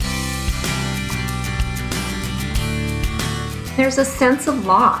There's a sense of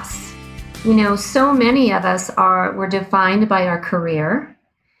loss. So many of us we're defined by our career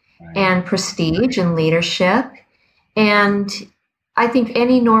and prestige and leadership. And I think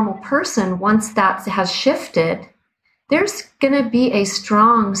any normal person, once that has shifted, there's going to be a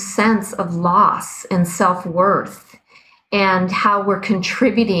strong sense of loss and self-worth and how we're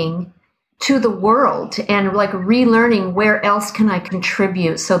contributing to the world and like relearning where else can I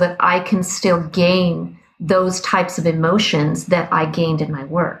contribute so that I can still gain those types of emotions that I gained in my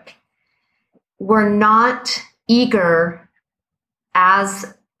work. We're not eager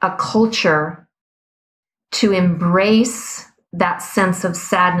as a culture to embrace that sense of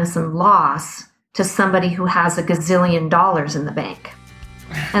sadness and loss to somebody who has a gazillion dollars in the bank.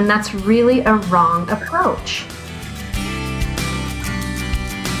 And that's really a wrong approach.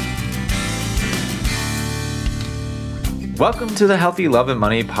 Welcome to the Healthy Love and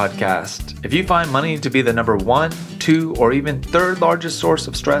Money podcast. If you find money to be the number 1, 2, or even third largest source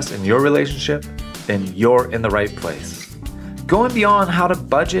of stress in your relationship, then you're in the right place. Going beyond how to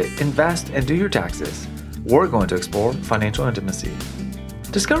budget, invest, and do your taxes, we're going to explore financial intimacy.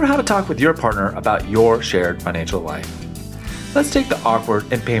 Discover how to talk with your partner about your shared financial life. Let's take the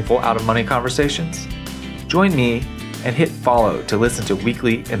awkward and painful out of money conversations. Join me and hit follow to listen to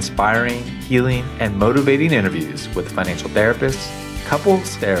weekly inspiring, healing, and motivating interviews with financial therapists,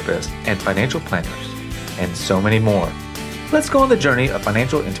 couples therapists, and financial planners, and so many more. Let's go on the journey of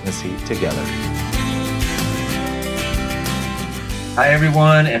financial intimacy together. Hi,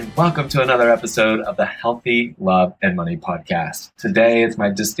 everyone, and welcome to another episode of the Healthy Love and Money podcast. Today, it's my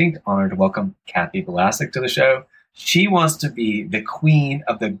distinct honor to welcome Kathi Balasek to the show. She wants to be the queen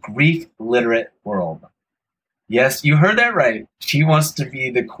of the grief-literate world. Yes, you heard that right. She wants to be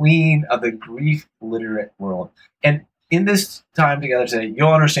the queen of the grief-literate world. And in this time together today,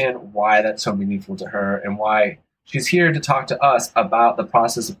 you'll understand why that's so meaningful to her and why she's here to talk to us about the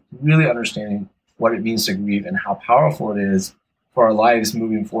process of really understanding what it means to grieve and how powerful it is for our lives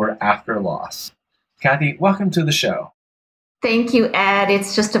moving forward after loss. Kathi, welcome to the show. Thank you, Ed.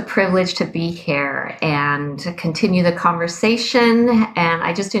 It's just a privilege to be here and to continue the conversation. And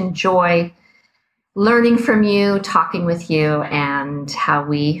I just enjoy learning from you, talking with you, and how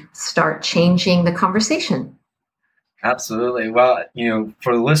we start changing the conversation. Absolutely. Well,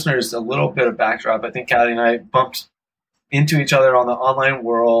 for the listeners, a little bit of backdrop. I think Kathi and I bumped into each other on the online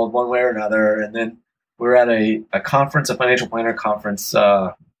world one way or another. And then we were at a conference, a financial planner conference, 3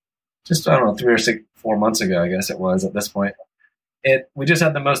 or 4 months ago, I guess it was at this point. We just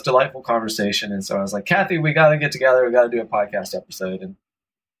had the most delightful conversation. And so I was like, Kathi, we got to get together. We got to do a podcast episode. And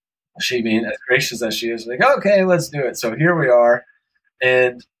she, being as gracious as she is, like, okay, let's do it. So here we are.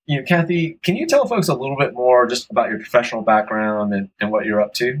 And, Kathi, can you tell folks a little bit more just about your professional background and what you're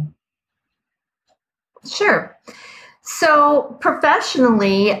up to? Sure. So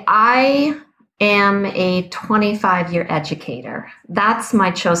professionally, I am a 25-year educator. That's my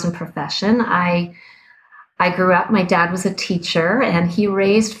chosen profession. I grew up, my dad was a teacher, and he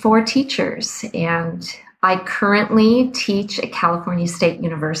raised 4 teachers. And I currently teach at California State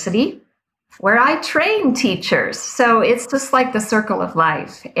University, where I train teachers. So it's just like the circle of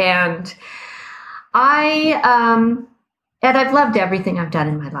life. And I've loved everything I've done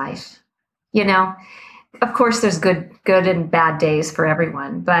in my life. Of course, there's good and bad days for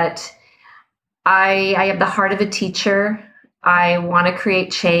everyone, but I have the heart of a teacher. I want to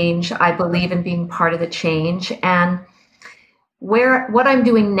create change. I believe in being part of the change. And what I'm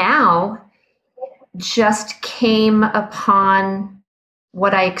doing now just came upon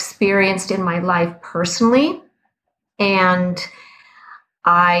what I experienced in my life personally. And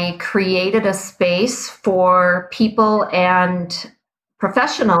I created a space for people and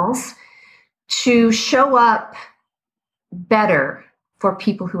professionals to show up better for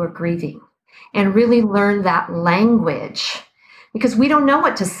people who are grieving and really learn that language, because we don't know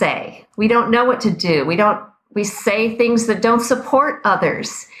what to say. We don't know what to do. We say things that don't support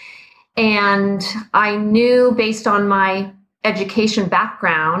others. And I knew, based on my education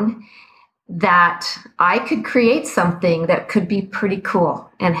background, that I could create something that could be pretty cool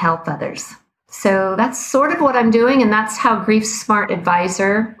and help others. So that's sort of what I'm doing, and that's how Grief Smart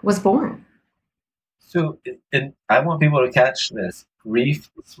Advisor was born. So, and I want people to catch this,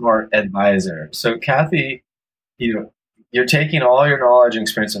 Grief Smart Advisor. So, Kathi, you're taking all your knowledge and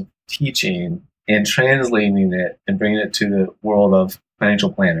experience of teaching and translating it and bringing it to the world of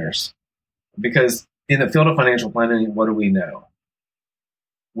financial planners. Because in the field of financial planning, what do we know?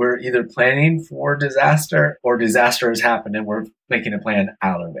 We're either planning for disaster or disaster has happened and we're making a plan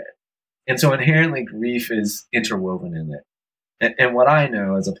out of it. And so inherently grief is interwoven in it. And what I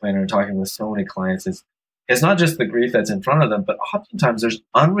know as a planner and talking with so many clients is it's not just the grief that's in front of them, but oftentimes there's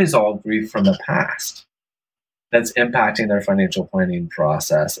unresolved grief from the past that's impacting their financial planning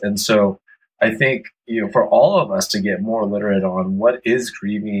process. And so I think, for all of us to get more literate on what is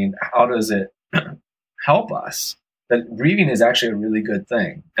grieving, how does it help us, that grieving is actually a really good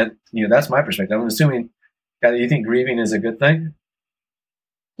thing. And, that's my perspective. I'm assuming, Kathi, you think grieving is a good thing?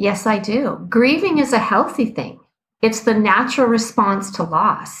 Yes, I do. Grieving is a healthy thing. It's the natural response to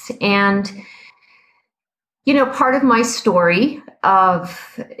loss. And, part of my story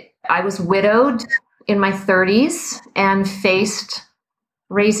of I was widowed in my 30s and faced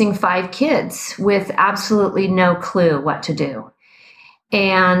raising 5 kids with absolutely no clue what to do.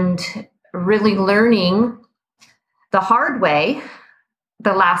 And really learning the hard way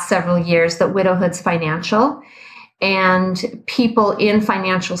the last several years that widowhood's financial, and people in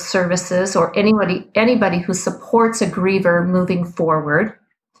financial services or anybody who supports a griever moving forward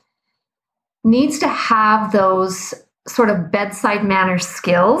needs to have those sort of bedside manner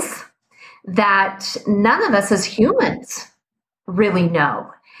skills that none of us as humans really know.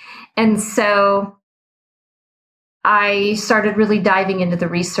 And so I started really diving into the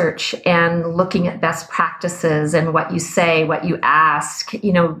research and looking at best practices and what you say, what you ask,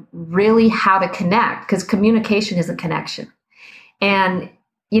 really how to connect, because communication is a connection. And,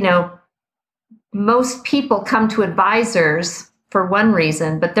 most people come to advisors for one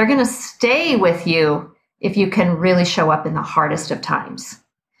reason, but they're going to stay with you if you can really show up in the hardest of times.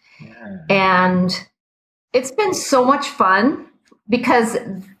 Yeah. And it's been so much fun because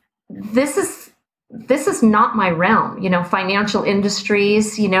this is not my realm, financial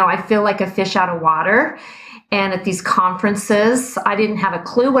industries, I feel like a fish out of water. And at these conferences, I didn't have a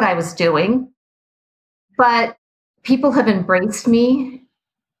clue what I was doing, but people have embraced me.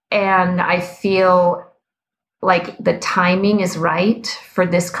 And I feel like the timing is right for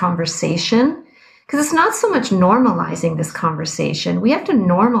this conversation, because it's not so much normalizing this conversation. We have to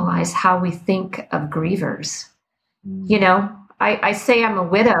normalize how we think of grievers. I say I'm a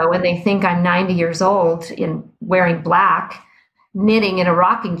widow and they think I'm 90 years old in wearing black, knitting in a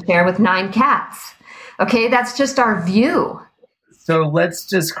rocking chair with 9 cats. Okay, that's just our view. So let's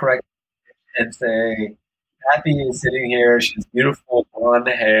just correct and say, Kathi is sitting here. She has beautiful blonde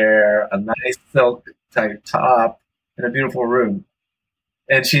hair, a nice silk type top, and a beautiful room.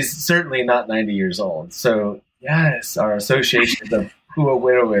 And she's certainly not 90 years old. So yes, our association of who a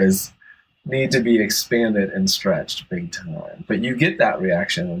widow is need to be expanded and stretched big time. But you get that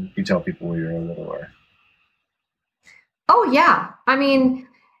reaction when you tell people you're a widower. Oh, yeah. I mean,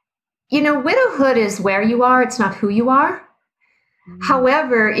 widowhood is where you are. It's not who you are. Mm-hmm.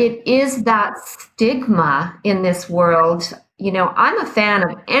 However, it is that stigma in this world. I'm a fan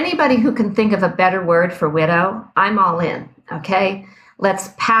of anybody who can think of a better word for widow. I'm all in. Okay.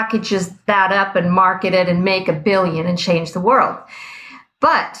 Let's package that up and market it and make $1 billion and change the world.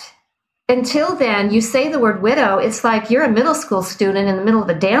 But until then, you say the word widow, it's like you're a middle school student in the middle of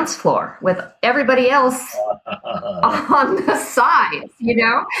a dance floor with everybody else on the sides,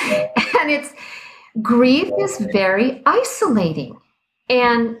 And grief is very isolating.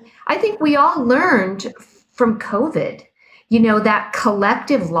 And I think we all learned from COVID, that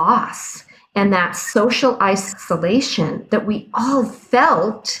collective loss and that social isolation that we all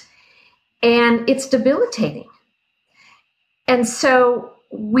felt, and it's debilitating. And so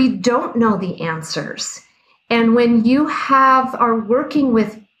we don't know the answers. And when you are working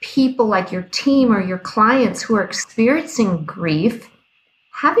with people like your team or your clients who are experiencing grief,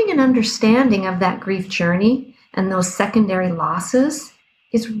 having an understanding of that grief journey and those secondary losses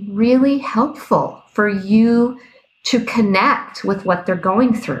is really helpful for you to connect with what they're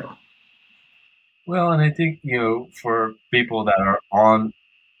going through. Well, and I think, for people that are on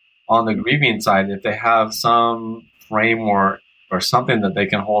the grieving side, if they have some framework or something that they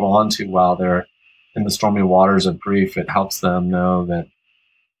can hold on to while they're in the stormy waters of grief, it helps them know that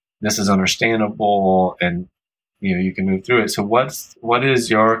this is understandable and, you can move through it. So what is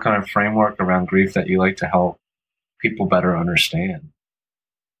your kind of framework around grief that you like to help people better understand?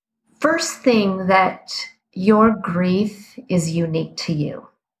 First thing, that your grief is unique to you,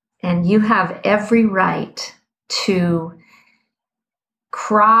 and you have every right to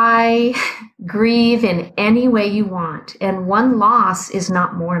cry, grieve in any way you want. And one loss is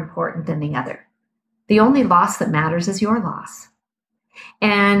not more important than the other. The only loss that matters is your loss.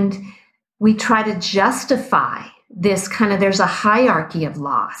 And we try to justify this there's a hierarchy of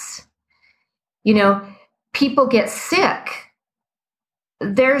loss. People get sick.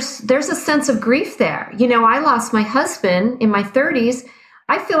 There's a sense of grief there. I lost my husband in my 30s.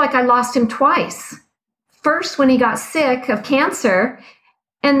 I feel like I lost him twice. First, when he got sick of cancer,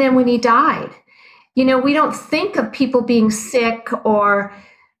 and then when he died. We don't think of people being sick or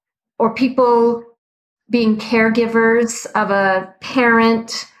people being caregivers of a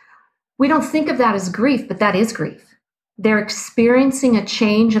parent. We don't think of that as grief, but that is grief. They're experiencing a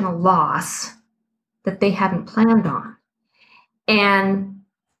change and a loss that they hadn't planned on. And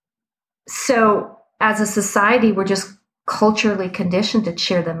so as a society, we're just culturally conditioned to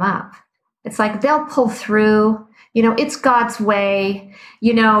cheer them up. It's like they'll pull through, it's God's way,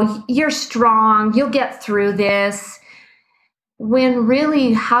 you're strong, you'll get through this. When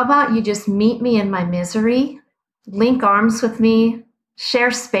really, how about you just meet me in my misery, link arms with me,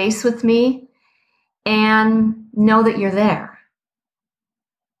 share space with me, and know that you're there.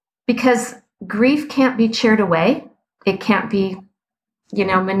 Because grief can't be cheered away. It can't be,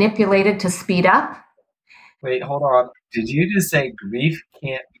 manipulated to speed up. Wait, hold on. Did you just say grief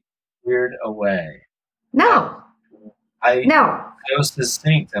can't be cheered away? No. No. It was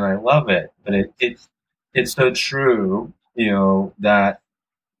distinct, and I love it. But it's so true, that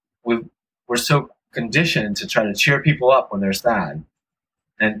we're so conditioned to try to cheer people up when they're sad.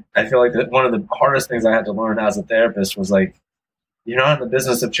 And I feel like that one of the hardest things I had to learn as a therapist was like, you're not in the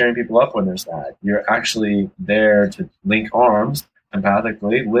business of cheering people up when they're sad. You're actually there to link arms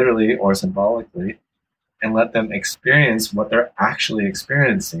empathically, literally or symbolically, and let them experience what they're actually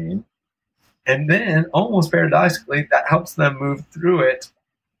experiencing. And then, almost paradoxically, that helps them move through it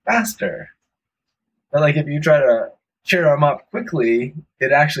faster. But like if you try to cheer them up quickly,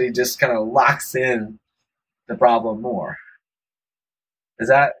 it actually just kind of locks in the problem more. Is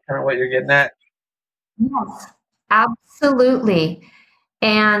that kind of what you're getting at? Yes, absolutely.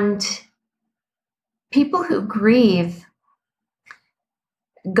 And people who grieve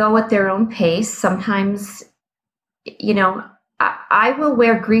go at their own pace. Sometimes, I will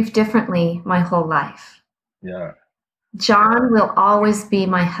wear grief differently my whole life. Yeah. John will always be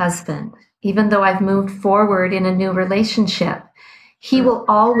my husband, even though I've moved forward in a new relationship. He will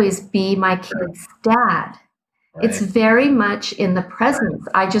always be my kid's dad. Right. It's very much in the present.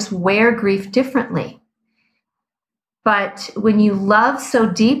 I just wear grief differently. But when you love so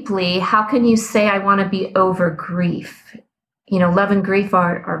deeply, how can you say, I want to be over grief? Love and grief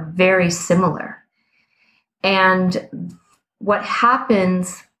are very similar. And what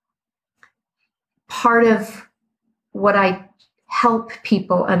happens, part of what I help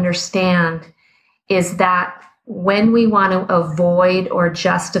people understand is that when we want to avoid or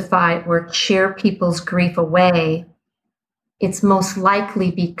justify or cheer people's grief away, it's most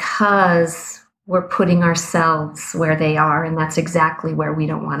likely because we're putting ourselves where they are, and that's exactly where we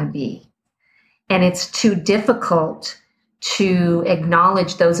don't want to be. And it's too difficult to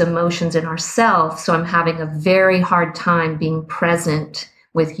acknowledge those emotions in ourselves, so I'm having a very hard time being present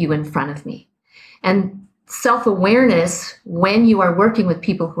with you in front of me. And self-awareness, when you are working with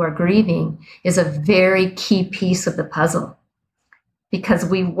people who are grieving, is a very key piece of the puzzle, because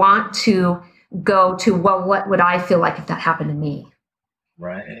we want to go to, well, what would I feel like if that happened to me?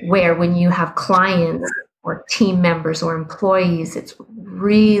 Right. Where when you have clients or team members or employees, it's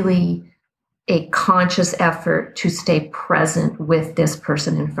really a conscious effort to stay present with this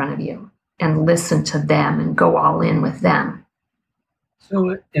person in front of you and listen to them and go all in with them.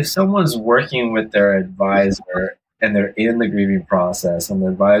 So if someone's working with their advisor and they're in the grieving process and the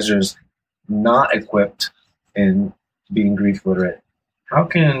advisor's not equipped in being grief literate, how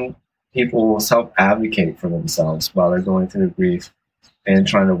can people self-advocate for themselves while they're going through grief and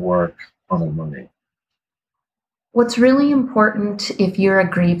trying to work on their money? What's really important if you're a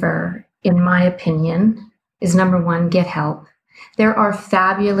griever, in my opinion, is number one, get help. There are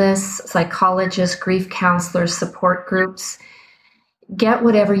fabulous psychologists, grief counselors, support groups. Get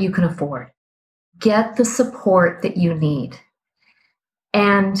whatever you can afford. Get the support that you need.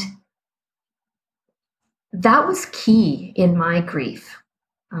 And that was key in my grief.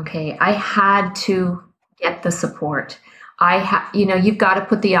 Okay, I had to get the support. You've got to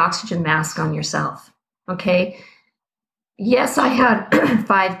put the oxygen mask on yourself. Okay. Yes, I had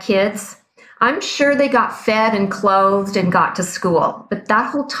 5 kids. I'm sure they got fed and clothed and got to school, but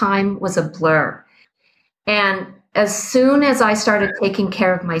that whole time was a blur. And as soon as I started taking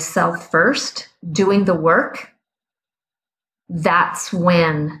care of myself first, doing the work, that's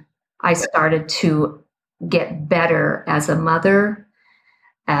when I started to get better as a mother,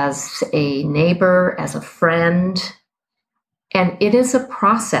 as a neighbor, as a friend. And it is a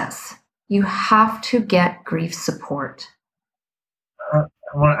process. You have to get grief support.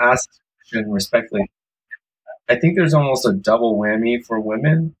 I want to ask this question respectfully. I think there's almost a double whammy for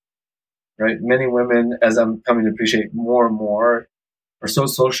women, right? Many women, as I'm coming to appreciate more and more, are so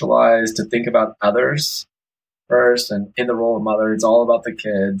socialized to think about others first, and in the role of mother, it's all about the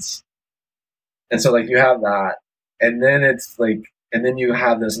kids. And so like you have that, and then it's like, and then you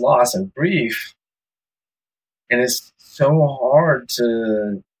have this loss of grief, and it's so hard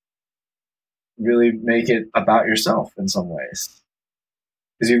to really make it about yourself in some ways.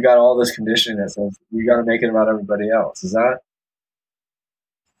 Because you've got all this conditioning that says you got to make it about everybody else. Is that?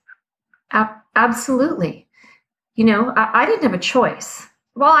 Absolutely. You know, I didn't have a choice.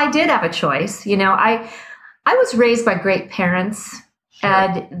 Well, I did have a choice. You know, I was raised by great parents,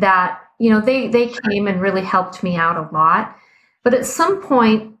 and that, you know, they came and really helped me out a lot. But at some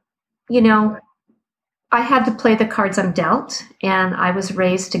point, you know, I had to play the cards I'm dealt, and I was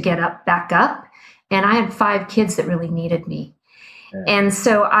raised to get back up. And I had 5 kids that really needed me. Yeah. And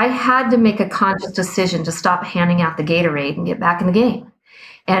so I had to make a conscious decision to stop handing out the Gatorade and get back in the game.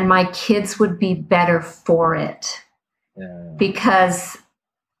 And my kids would be better for it. Yeah. Because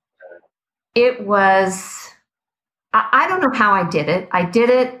it was, I don't know how I did it. I did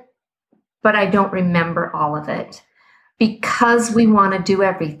it, but I don't remember all of it, because we want to do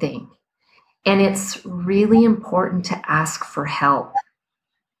everything. And it's really important to ask for help.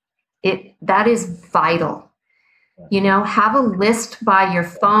 That is vital. You know, have a list by your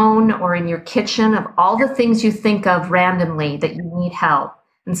phone or in your kitchen of all the things you think of randomly that you need help.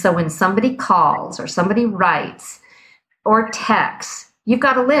 And so when somebody calls or somebody writes or texts, you've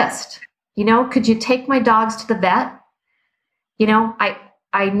got a list. You know, could you take my dogs to the vet? You know,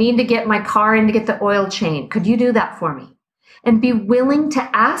 I need to get my car in to get the oil change. Could you do that for me? And be willing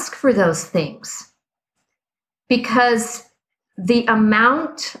to ask for those things. Because the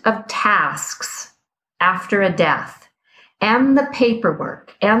amount of tasks after a death and the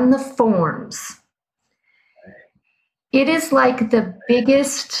paperwork and the forms, it is like the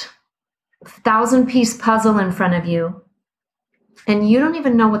biggest 1,000-piece puzzle in front of you. And you don't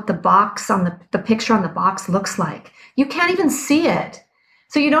even know what the box on the picture on the box looks like. You can't even see it.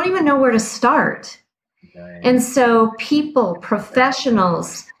 So you don't even know where to start. And so people,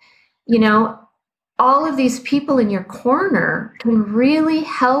 professionals, you know, all of these people in your corner can really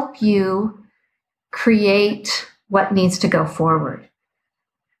help you create what needs to go forward.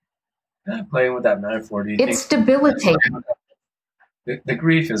 Playing with that metaphor, do you it's debilitating. The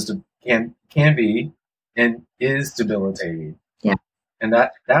grief can be and is debilitating. Yeah. And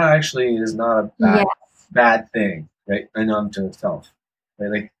that actually is not a bad thing, right? In unto itself.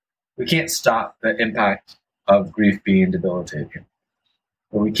 Right? Like, we can't stop the impact of grief being debilitating.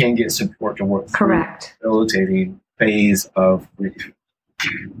 But we can get support to work through the debilitating phase of grief.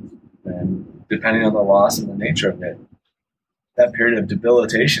 And depending on the loss and the nature of it, that period of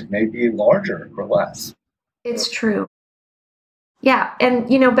debilitation may be larger or less. It's true. Yeah.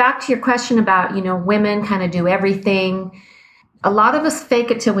 And, you know, back to your question about, you know, women kind of do everything. A lot of us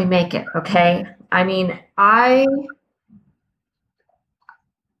fake it till we make it. Okay. I mean, I'm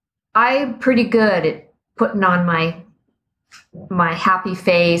pretty good at putting on my happy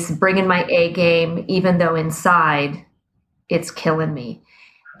face, bringing my A game, even though inside it's killing me.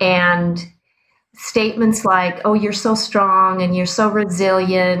 And statements like, oh, you're so strong and you're so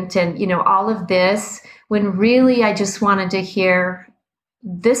resilient and, you know, all of this, when really I just wanted to hear,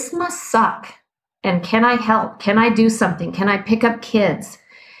 this must suck. And can I help? Can I do something? Can I pick up kids?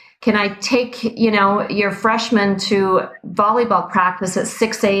 Can I take, you know, your freshman to volleyball practice at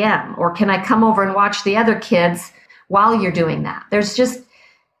 6 a.m.? Or can I come over and watch the other kids while you're doing that? There's just,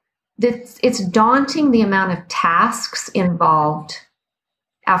 it's daunting the amount of tasks involved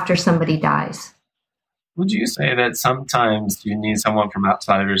after somebody dies. Would you say that sometimes you need someone from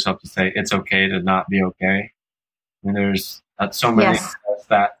outside of yourself to say it's okay to not be okay? I mean, there's so many of us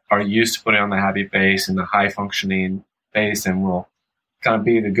that are used to putting on the happy face and the high functioning face, and will kind of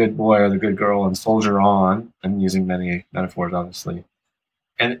be the good boy or the good girl and soldier on. I'm using many metaphors, obviously,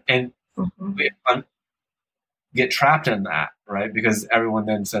 and we get trapped in that, right? Because everyone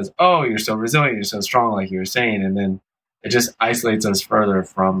then says, "Oh, you're so resilient, you're so strong," like you were saying, and then it just isolates us further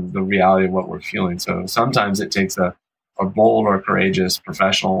from the reality of what we're feeling. So sometimes it takes a bold or courageous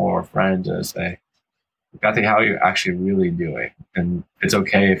professional or friend to say, Kathi, how are you actually really doing? And it's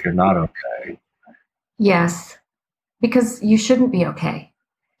okay if you're not okay. Yes, because you shouldn't be okay,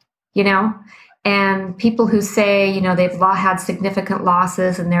 you know? And people who say, you know, they've had significant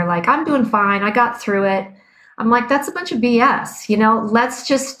losses and they're like, I'm doing fine, I got through it. I'm like, that's a bunch of BS. You know,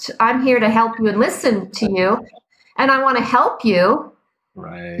 I'm here to help you and listen to you. And I want to help you,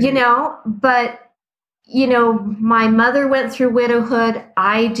 right? You know, but, you know, my mother went through widowhood.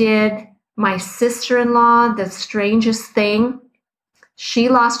 I did. My sister-in-law, the strangest thing, she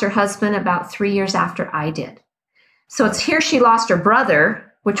lost her husband about 3 years after I did. So it's here she lost her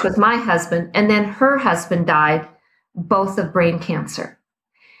brother, which was my husband, and then her husband died, both of brain cancer.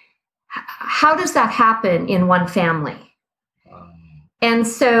 How does that happen in one family? And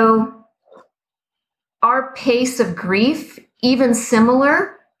so our pace of grief, even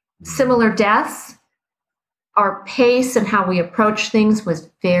similar deaths, our pace and how we approach things was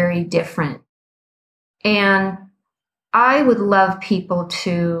very different. And I would love people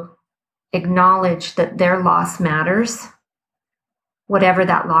to acknowledge that their loss matters, whatever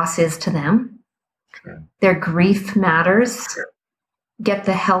that loss is to them. Sure. Their grief matters. Sure. Get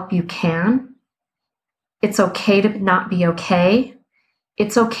the help you can. It's okay to not be okay.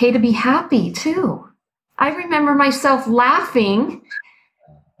 It's okay to be happy too. I remember myself laughing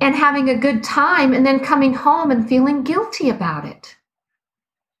and having a good time and then coming home and feeling guilty about it.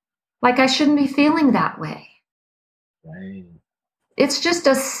 Like I shouldn't be feeling that way. Right. It's just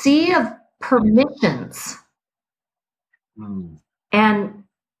a sea of permissions. And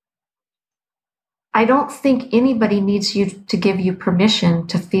I don't think anybody needs you to give you permission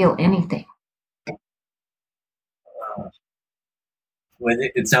to feel anything.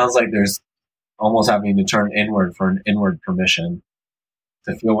 It sounds like there's almost having to turn inward for an inward permission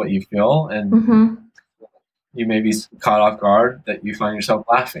to feel what you feel. And you may be caught off guard that you find yourself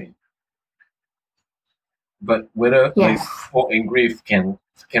laughing. But widow, people in grief can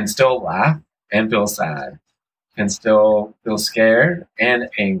still laugh and feel sad, can still feel scared and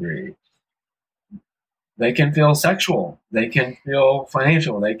angry. They can feel sexual. They can feel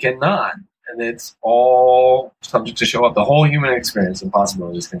financial. They cannot. And it's all subject to show up. The whole human experience and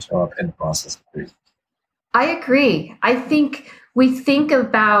possibilities can show up in the process of grief. I agree. I think we think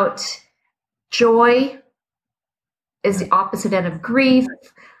about joy as the opposite end of grief,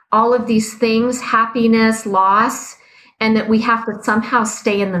 all of these things, happiness, loss, and that we have to somehow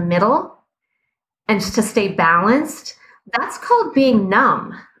stay in the middle and to stay balanced. That's called being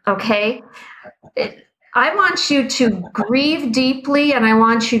numb, okay? I want you to grieve deeply and I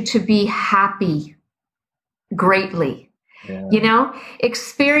want you to be happy greatly. Yeah. You know,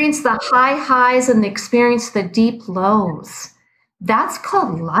 experience the high highs and experience the deep lows. That's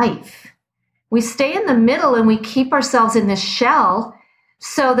called life. We stay in the middle and we keep ourselves in this shell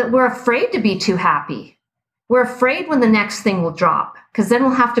so that we're afraid to be too happy. We're afraid when the next thing will drop because then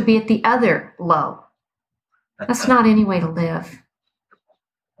we'll have to be at the other low. That's not any way to live.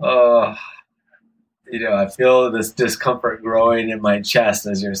 I feel this discomfort growing in my chest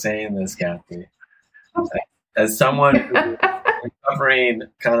as you're saying this, Kathi. As someone who's recovering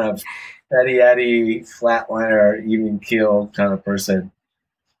kind of steady Eddie, flatliner, even keeled kind of person,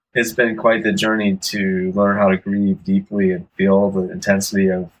 it's been quite the journey to learn how to grieve deeply and feel the intensity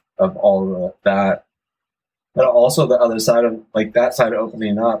of all of that. But also the other side of that side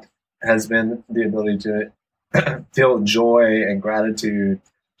opening up has been the ability to feel joy and gratitude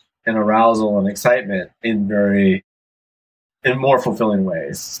and arousal and excitement in more fulfilling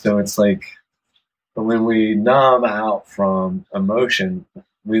ways. So it's like when we numb out from emotion,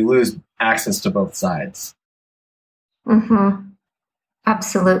 we lose access to both sides.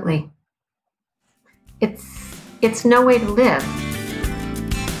 Absolutely. It's no way to live.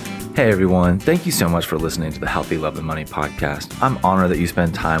 Hey everyone, thank you so much for listening to the Healthy Love and Money podcast. I'm honored that you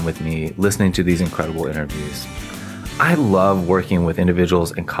spend time with me listening to these incredible interviews. I love working with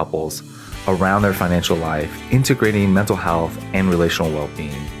individuals and couples around their financial life, integrating mental health and relational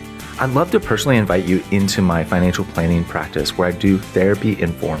well-being. I'd love to personally invite you into my financial planning practice where I do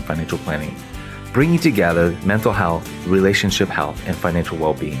therapy-informed financial planning, bringing together mental health, relationship health, and financial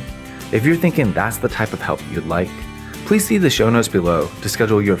well-being. If you're thinking that's the type of help you'd like, please see the show notes below to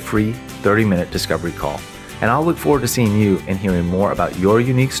schedule your free 30-minute discovery call. And I'll look forward to seeing you and hearing more about your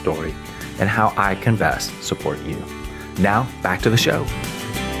unique story and how I can best support you. Now, back to the show.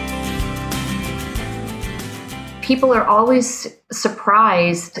 People are always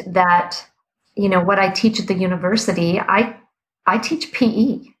surprised that, what I teach at the university, I teach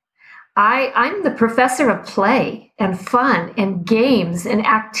PE. I'm the professor of play and fun and games and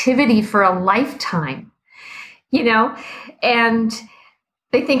activity for a lifetime, and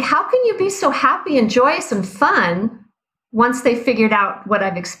they think, how can you be so happy and joyous and fun once they figured out what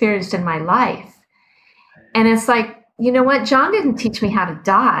I've experienced in my life? And it's like, you know what? John didn't teach me how to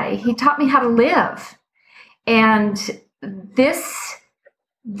die. He taught me how to live. And this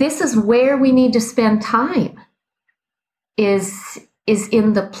is where we need to spend time, is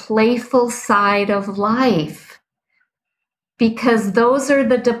in the playful side of life, because those are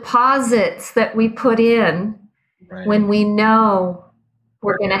the deposits that we put in when we know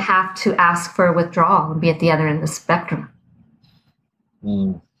we're going to have to ask for a withdrawal and be at the other end of the spectrum.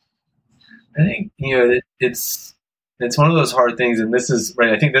 I think, it's one of those hard things. And this is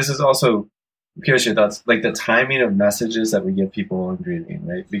right. I think this is also, I'm curious your thoughts, like the timing of messages that we give people in grieving,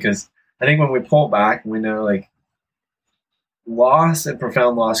 right? Because I think when we pull back, we know like loss and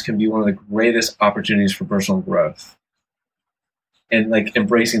profound loss can be one of the greatest opportunities for personal growth and like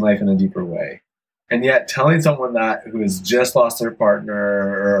embracing life in a deeper way. And yet telling someone that who has just lost their partner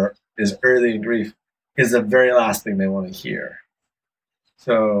or is early in grief is the very last thing they want to hear.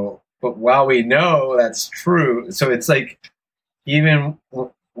 So, but while we know that's true, so it's like even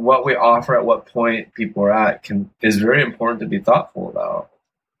what we offer at what point people are at is very important to be thoughtful about.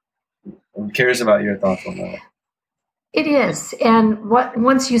 I'm curious about your thoughts on that. It is. And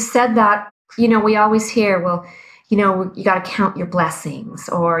once you said that, we always hear, well, you got to count your blessings,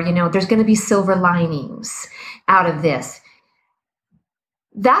 or, there's going to be silver linings out of this.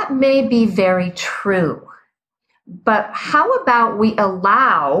 That may be very true. But how about we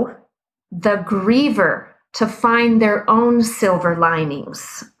allow the griever to find their own silver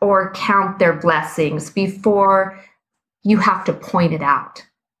linings or count their blessings before you have to point it out?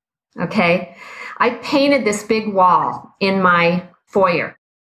 Okay. I painted this big wall in my foyer,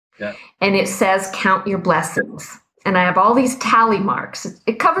 and it says, count your blessings. And I have all these tally marks.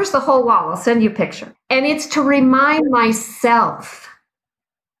 It covers the whole wall. I'll send you a picture. And it's to remind myself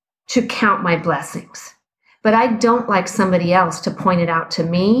to count my blessings. But I don't like somebody else to point it out to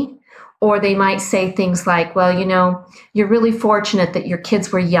me. Or they might say things like, well, you're really fortunate that your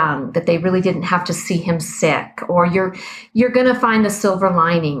kids were young, that they really didn't have to see him sick. Or you're going to find the silver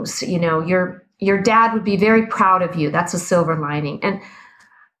linings. Your dad would be very proud of you. That's a silver lining. And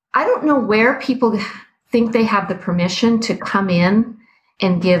I don't know where people think they have the permission to come in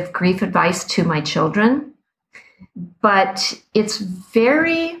and give grief advice to my children. But it's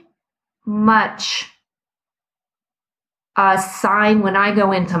very much a sign when I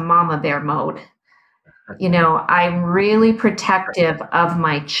go into mama bear mode. I'm really protective of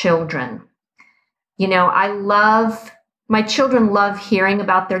my children. My children love hearing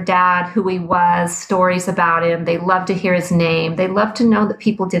about their dad, who he was, stories about him. They love to hear his name. They love to know that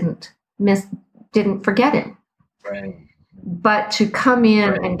people didn't forget him. Right. But to come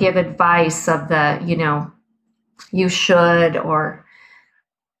in and give advice of the, you should, or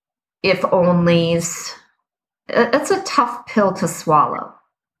if onlys, it's a tough pill to swallow.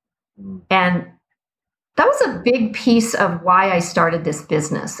 And that was a big piece of why I started this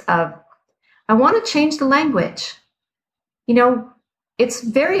business of, I want to change the language. It's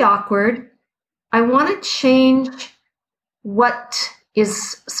very awkward. I want to change what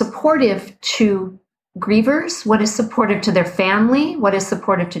is supportive to grievers, what is supportive to their family, what is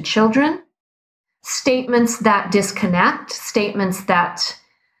supportive to children, statements that disconnect, statements that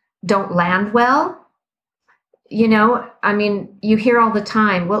don't land well. You hear all the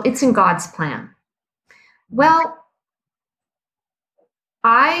time, well, it's in God's plan. Well,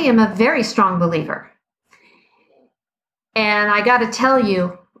 I am a very strong believer. And I got to tell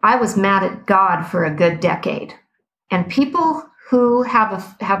you, I was mad at God for a good decade. And people who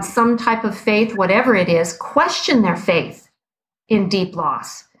have some type of faith, whatever it is, question their faith in deep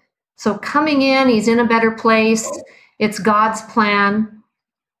loss. So coming in, he's in a better place. It's God's plan.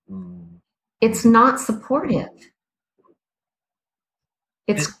 It's not supportive.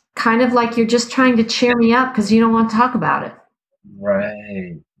 It's kind of like you're just trying to cheer me up because you don't want to talk about it.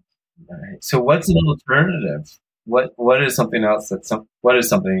 Right. So what's an alternative? What is something else what is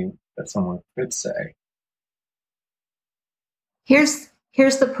something that someone could say? Here's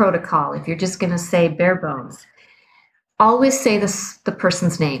the protocol. If you're just going to say bare bones, always say the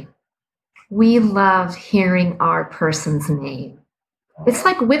person's name. We love hearing our person's name. It's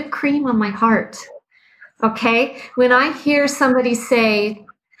like whipped cream on my heart. Okay? When I hear somebody say,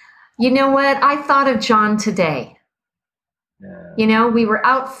 you know what? I thought of John today. Yeah. We were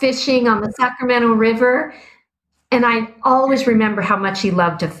out fishing on the Sacramento River, and I always remember how much he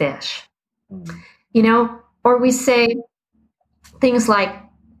loved to fish. Or we say things like,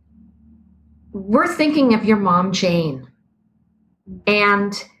 we're thinking of your mom, Jane,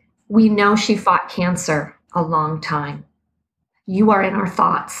 and we know she fought cancer a long time. You are in our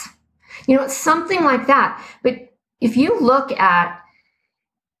thoughts. It's something like that. But if you look at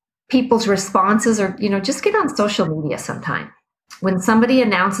people's responses, or, just get on social media sometime. When somebody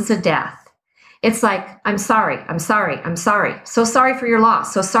announces a death, it's like, I'm sorry. So sorry for your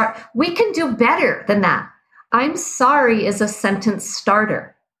loss. So sorry. We can do better than that. I'm sorry is a sentence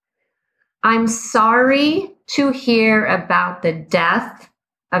starter. I'm sorry to hear about the death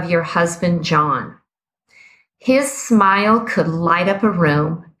of your husband, John. His smile could light up a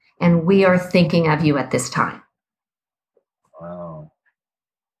room, and we are thinking of you at this time. Wow.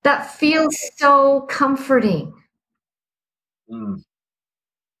 That feels so comforting. Yeah,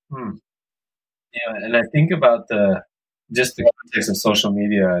 and I think about the just the context of social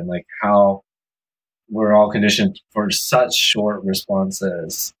media and like how we're all conditioned for such short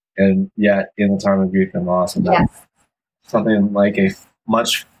responses, and yet in the time of grief and loss, and Yes. that's something like a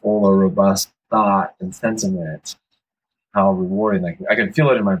much fuller, robust thought and sentiment. How rewarding! Like I can feel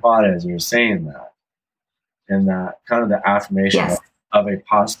it in my body as you were saying that, and that kind of the affirmation Yes. of a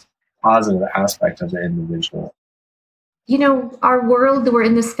positive aspect of the individual. You know, our world, we're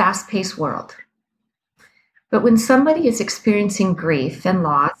in this fast-paced world. But when somebody is experiencing grief and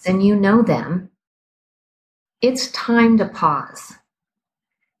loss and you know them, it's time to pause.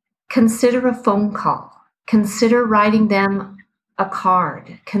 Consider a phone call. Consider writing them a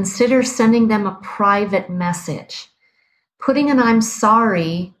card. Consider sending them a private message. Putting an "I'm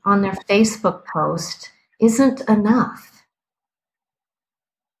sorry" on their Facebook post isn't enough.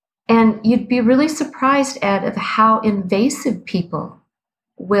 And you'd be really surprised, Ed, of how invasive people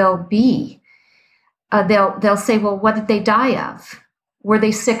will be. They'll say, well, what did they die of? Were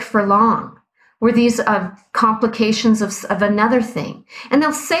they sick for long? Were these complications of another thing? And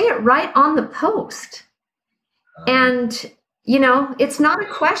they'll say it right on the post. And, you know, it's not a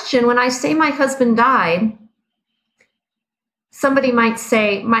question. When I say my husband died, somebody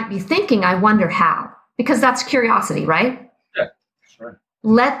might be thinking, I wonder how, because that's curiosity, right? Yeah, sure.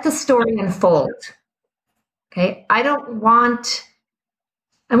 Let the story unfold. Okay. I want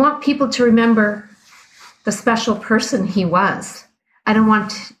people to remember the special person he was. I don't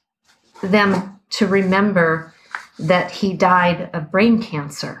want them to remember that he died of brain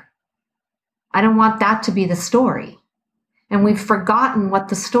cancer. I don't want that to be the story. And we've forgotten what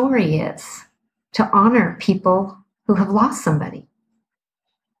the story is, to honor people who have lost somebody.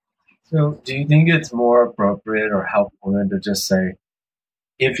 So do you think it's more appropriate or helpful than to just say,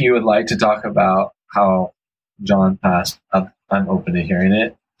 if you would like to talk about how John passed, I'm open to hearing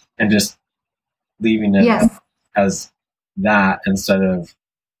it, and just leaving it Yes. as that instead of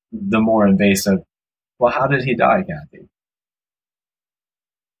the more invasive, well, how did he die, Kathi?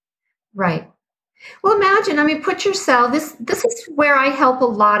 Right. Well, imagine, put yourself, this is where I help a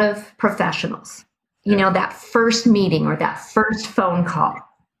lot of professionals, you know, that first meeting or that first phone call.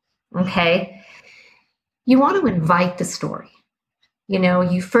 Okay. You want to invite the story. You know,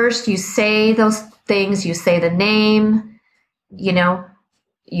 you say those things, you say the name, you know,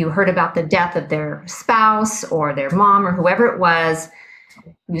 you heard about the death of their spouse or their mom or whoever it was.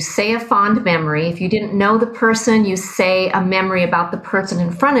 You say a fond memory. If you didn't know the person, you say a memory about the person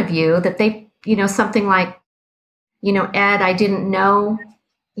in front of you that they, you know, something like, you know, Ed, I didn't know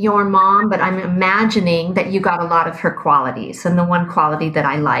your mom, but I'm imagining that you got a lot of her qualities. And the one quality that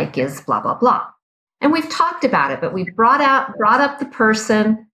I like is blah, blah, blah. And we've talked about it, but we've brought up the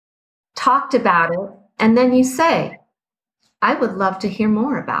person, talked about it. And then you say, I would love to hear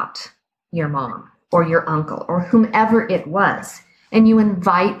more about your mom or your uncle or whomever it was. And you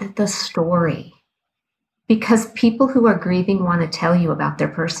invite the story, because people who are grieving want to tell you about their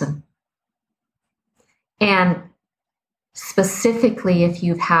person. And specifically, if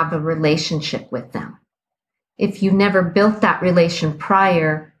you have a relationship with them. If you never built that relation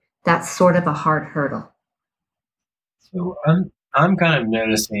prior, that's sort of a hard hurdle. So I'm kind of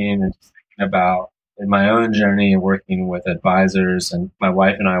noticing and just thinking about in my own journey and working with advisors, and my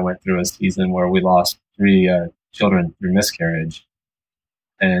wife and I went through a season where we lost 3 children through miscarriage,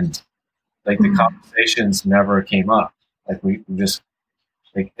 and like the conversations never came up. Like we just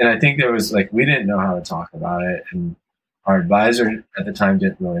like, and I think there was like we didn't know how to talk about it, and our advisor at the time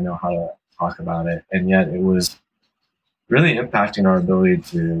didn't really know how to talk about it, and yet it was really impacting our ability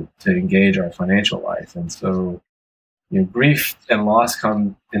to engage our financial life. And so, you know, grief and loss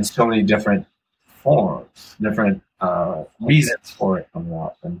come in so many different forms, different reasons for it coming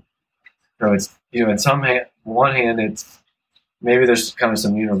up. And so it's, you know, one hand, it's maybe there's kind of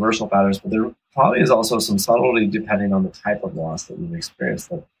some universal patterns, but there probably is also some subtlety depending on the type of loss that you've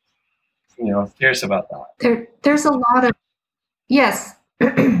experienced. That, you know, I'm curious about that. There's a lot of, yes.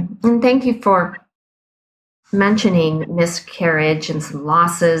 And thank you for mentioning miscarriage and some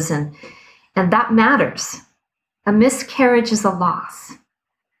losses, and that matters. A miscarriage is a loss.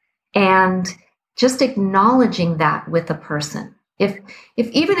 And just acknowledging that with a person. If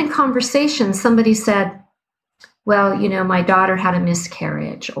even in conversation somebody said, well, you know, my daughter had a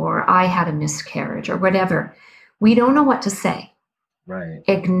miscarriage, or I had a miscarriage, or whatever, we don't know what to say. Right.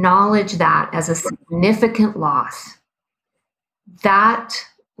 Acknowledge that as a significant loss. That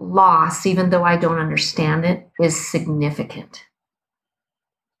loss, even though I don't understand it, is significant.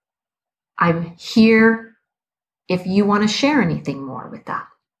 I'm here if you want to share anything more with that.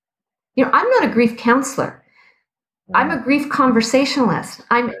 You know, I'm not a grief counselor, I'm a grief conversationalist.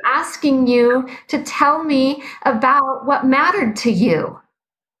 I'm asking you to tell me about what mattered to you.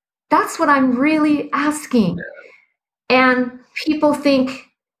 That's what I'm really asking. And people think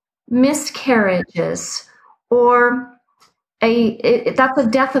miscarriages or that's a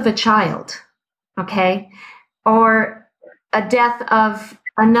death of a child, okay? Or a death of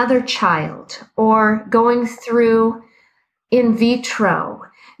another child, or going through in vitro.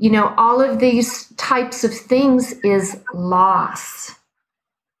 All of these types of things is loss.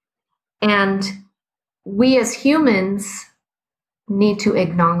 And we as humans need to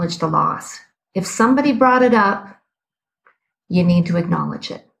acknowledge the loss. If somebody brought it up, you need to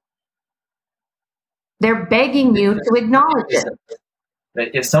acknowledge it. They're begging you to acknowledge it.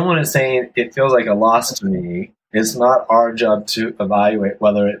 If someone is saying it feels like a loss to me, it's not our job to evaluate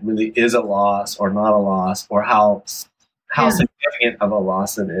whether it really is a loss or not a loss, or how significant of a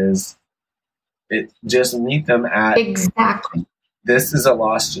loss it is. It just meet them at exactly. This is a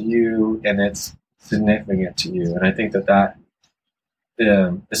loss to you, and it's significant to you. And I think that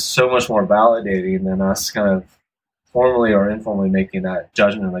is so much more validating than us kind of formally or informally making that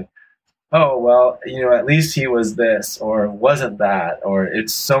judgment, like, oh, well, at least he was this or wasn't that, or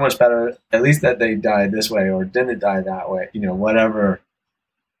it's so much better at least that they died this way or didn't die that way, whatever.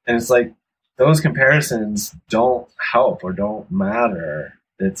 And it's like those comparisons don't help or don't matter.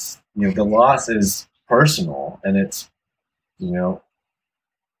 It's, the loss is personal, and it's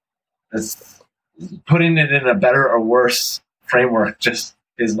putting it in a better or worse framework just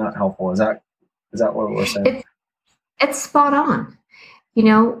is not helpful. Is that what we're saying? It's spot on.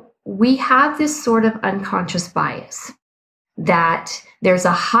 We have this sort of unconscious bias that there's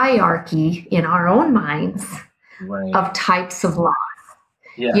a hierarchy in our own minds of types of loss.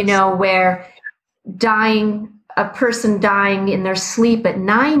 Yes. Where a person dying in their sleep at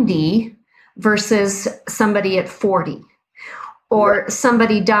 90 versus somebody at 40, or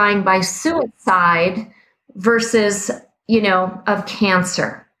somebody dying by suicide versus, of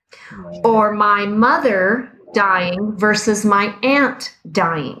cancer, or my mother dying versus my aunt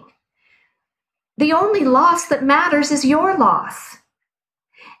dying. The only loss that matters is your loss.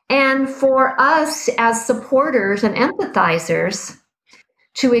 And for us as supporters and empathizers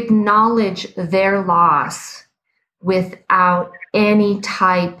to acknowledge their loss without any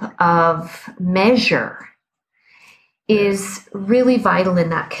type of measure is really vital in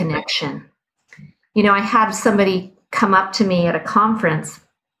that connection. I had somebody come up to me at a conference,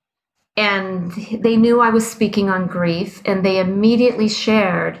 and they knew I was speaking on grief, and they immediately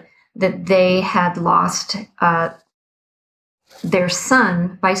shared that they had lost their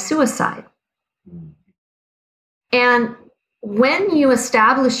son by suicide. And when you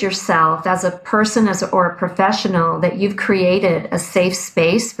establish yourself as a person or a professional that you've created a safe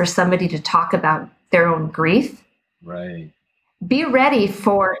space for somebody to talk about their own grief, be ready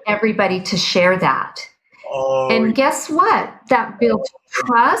for everybody to share that. And guess what? That builds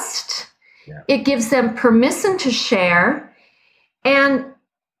trust. Yeah. It gives them permission to share. And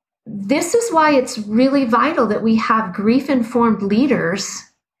this is why it's really vital that we have grief-informed leaders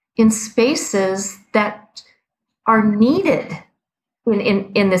in spaces that are needed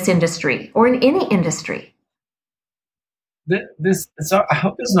in this industry or in any industry. I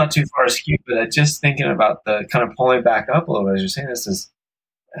hope this is not too far skewed, but just thinking about the kind of pulling back up a little bit as you're saying this is,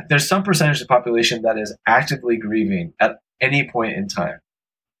 there's some percentage of the population that is actively grieving at any point in time,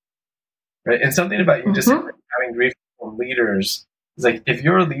 right? And something about you just having grief from leaders is like, if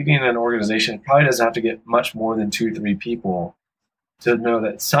you're leading an organization, it probably doesn't have to get much more than 2-3 people to know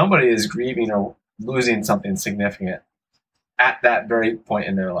that somebody is grieving or losing something significant at that very point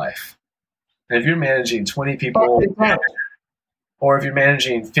in their life. And if you're managing 20 people, or if you're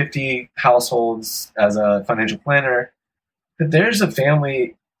managing 50 households as a financial planner, that there's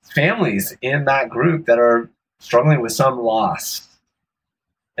families in that group that are struggling with some loss.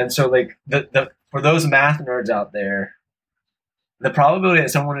 And so, like, for those math nerds out there, the probability that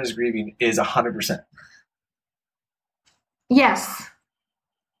someone is grieving is 100%. Yes.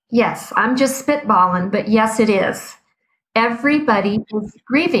 I'm just spitballing, but yes, it is. Everybody is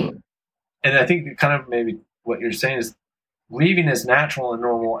grieving. And I think kind of maybe what you're saying is grieving is natural and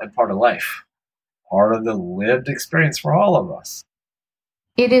normal and part of life, part of the lived experience for all of us.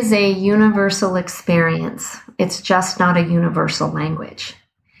 It is a universal experience. It's just not a universal language.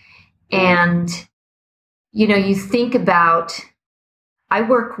 And, you think about, I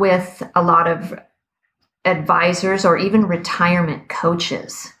work with a lot of advisors or even retirement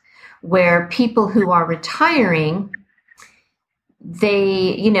coaches where people who are retiring,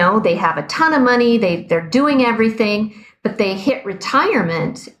 they have a ton of money, they're doing everything, but they hit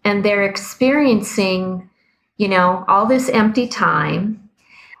retirement and they're experiencing, all this empty time.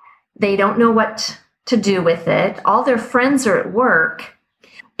 They don't know what to do with it. All their friends are at work.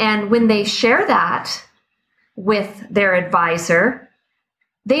 And when they share that with their advisor,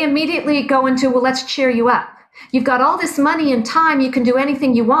 they immediately go into, well, let's cheer you up. You've got all this money and time. You can do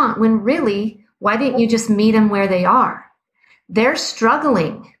anything you want. When really, why didn't you just meet them where they are? They're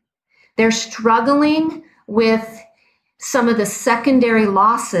struggling. They're struggling with some of the secondary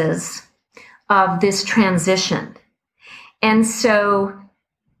losses of this transition. And so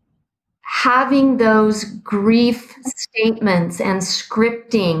having those grief statements and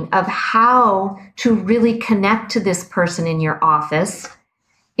scripting of how to really connect to this person in your office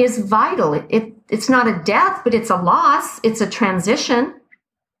is vital. It's not a death, but it's a loss. It's a transition.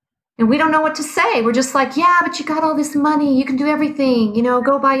 And we don't know what to say. We're just like, yeah, but you got all this money. You can do everything.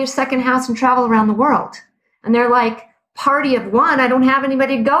 Go buy your second house and travel around the world. And they're like, party of one, I don't have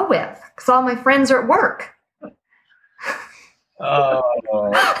anybody to go with because all my friends are at work.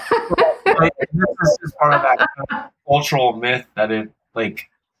 This is part of that cultural myth that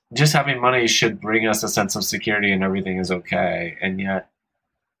just having money should bring us a sense of security and everything is okay. And yet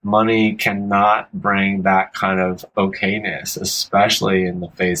money cannot bring that kind of okayness, especially in the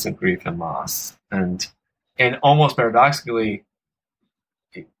face of grief and loss. And almost paradoxically,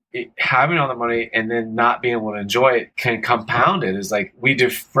 having all the money and then not being able to enjoy it can compound it. It's like we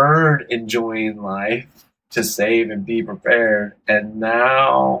deferred enjoying life to save and be prepared. And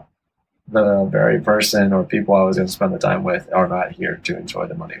now the very person or people I was going to spend the time with are not here to enjoy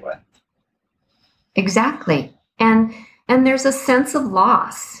the money with. Exactly. And there's a sense of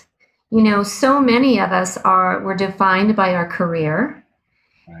loss. So many of us we're defined by our career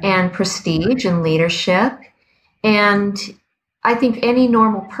and prestige and leadership. And I think any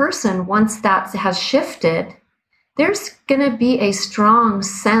normal person, once that has shifted, there's going to be a strong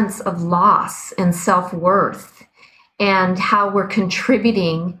sense of loss and self-worth and how we're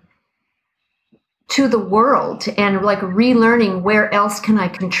contributing to the world and like relearning where else can I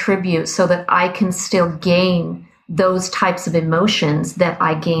contribute so that I can still gain those types of emotions that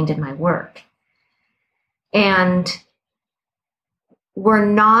I gained in my work. And we're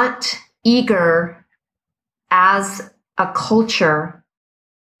not eager as a culture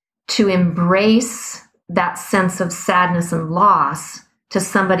to embrace that sense of sadness and loss to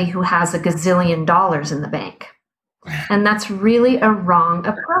somebody who has $1 gazillion in the bank. And that's really a wrong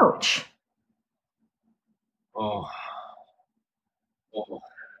approach. Oh.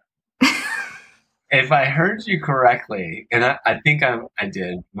 If I heard you correctly, and I think I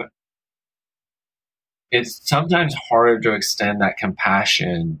did, it's sometimes harder to extend that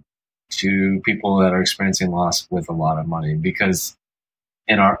compassion to people that are experiencing loss with a lot of money, because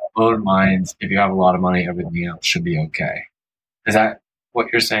in our own minds, if you have a lot of money, everything else should be okay. Is that what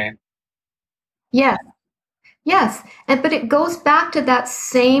you're saying? Yes. But it goes back to that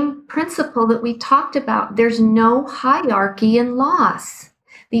same principle that we talked about. There's no hierarchy in loss.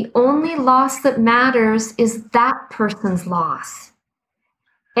 The only loss that matters is that person's loss.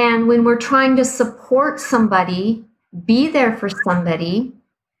 And when we're trying to support somebody, be there for somebody,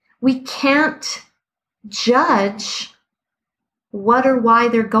 we can't judge what or why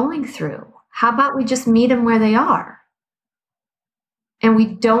they're going through. How about we just meet them where they are? And we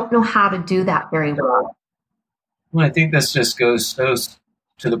don't know how to do that very well. Well, I think this just goes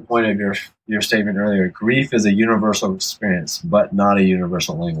to the point of your statement earlier. Grief is a universal experience, but not a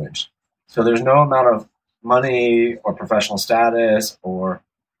universal language. So there's no amount of money or professional status or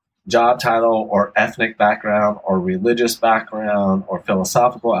job title or ethnic background or religious background or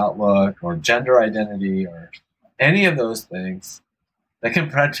philosophical outlook or gender identity or any of those things that can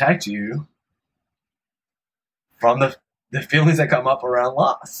protect you from the feelings that come up around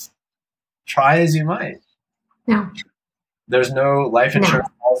loss. Try as you might. No. There's no life insurance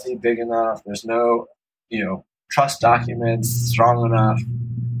policy big enough. There's no, trust documents strong enough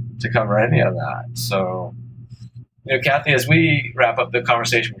to cover any of that. So, Kathi, as we wrap up the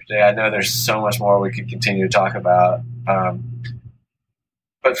conversation for today, I know there's so much more we could continue to talk about.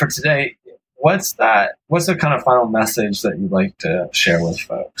 But for today, what's the kind of final message that you'd like to share with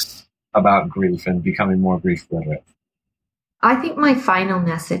folks about grief and becoming more grief literate? I think my final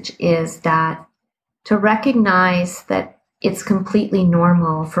message is that to recognize that it's completely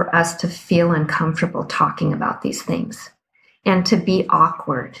normal for us to feel uncomfortable talking about these things and to be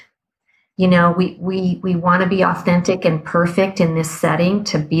awkward. We want to be authentic and perfect in this setting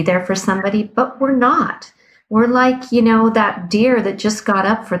to be there for somebody, but we're not. We're like, that deer that just got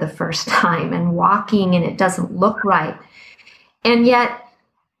up for the first time and walking and it doesn't look right. And yet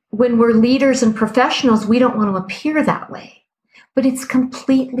when we're leaders and professionals, we don't want to appear that way, but it's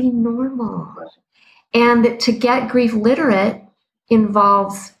completely normal. And that to get grief literate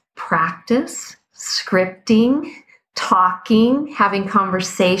involves practice, scripting, talking, having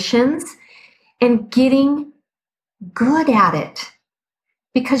conversations, and getting good at it.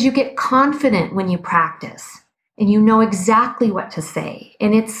 Because you get confident when you practice and you know exactly what to say.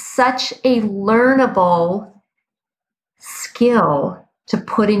 And it's such a learnable skill to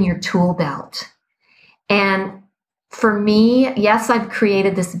put in your tool belt. And for me, yes, I've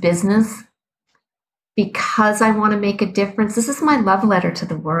created this business because I want to make a difference. This is my love letter to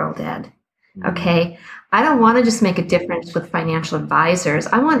the world, Ed. Okay. I don't want to just make a difference with financial advisors.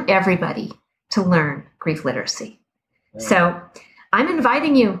 I want everybody to learn grief literacy. So I'm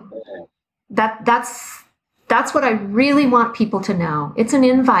inviting you. That's what I really want people to know. It's an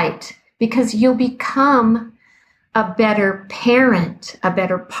invite because you'll become a better parent, a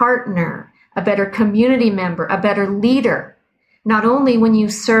better partner, a better community member, a better leader. Not only when you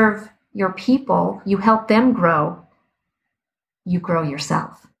serve your people, you help them grow, you grow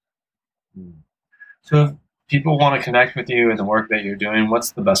yourself. So if people want to connect with you and the work that you're doing,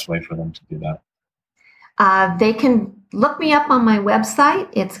 what's the best way for them to do that? They can look me up on my website.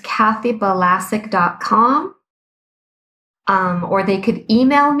 It's kathybalasek.com. Or they could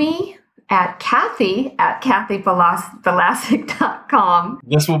email me at kathy@kathybalasek.com.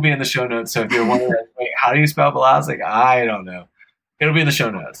 This will be in the show notes. So if you're wondering, wait, how do you spell Balasek? I don't know. It'll be in the show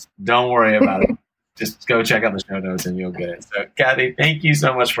notes. Don't worry about it. Just go check out the show notes and you'll get it. So Kathi, thank you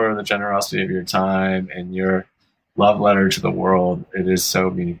so much for the generosity of your time and your love letter to the world. It is so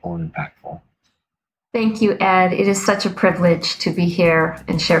meaningful and impactful. Thank you, Ed. It is such a privilege to be here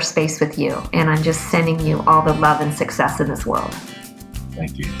and share space with you. And I'm just sending you all the love and success in this world.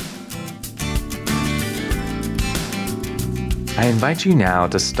 Thank you. I invite you now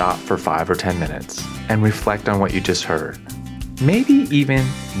to stop for 5 or 10 minutes and reflect on what you just heard. Maybe even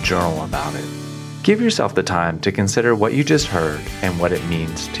journal about it. Give yourself the time to consider what you just heard and what it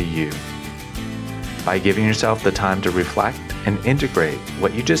means to you. By giving yourself the time to reflect and integrate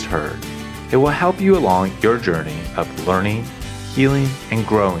what you just heard, it will help you along your journey of learning, healing, and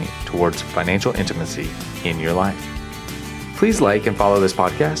growing towards financial intimacy in your life. Please like and follow this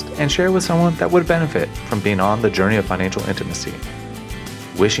podcast and share with someone that would benefit from being on the journey of financial intimacy.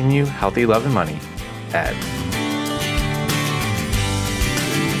 Wishing you healthy love and money, Ed.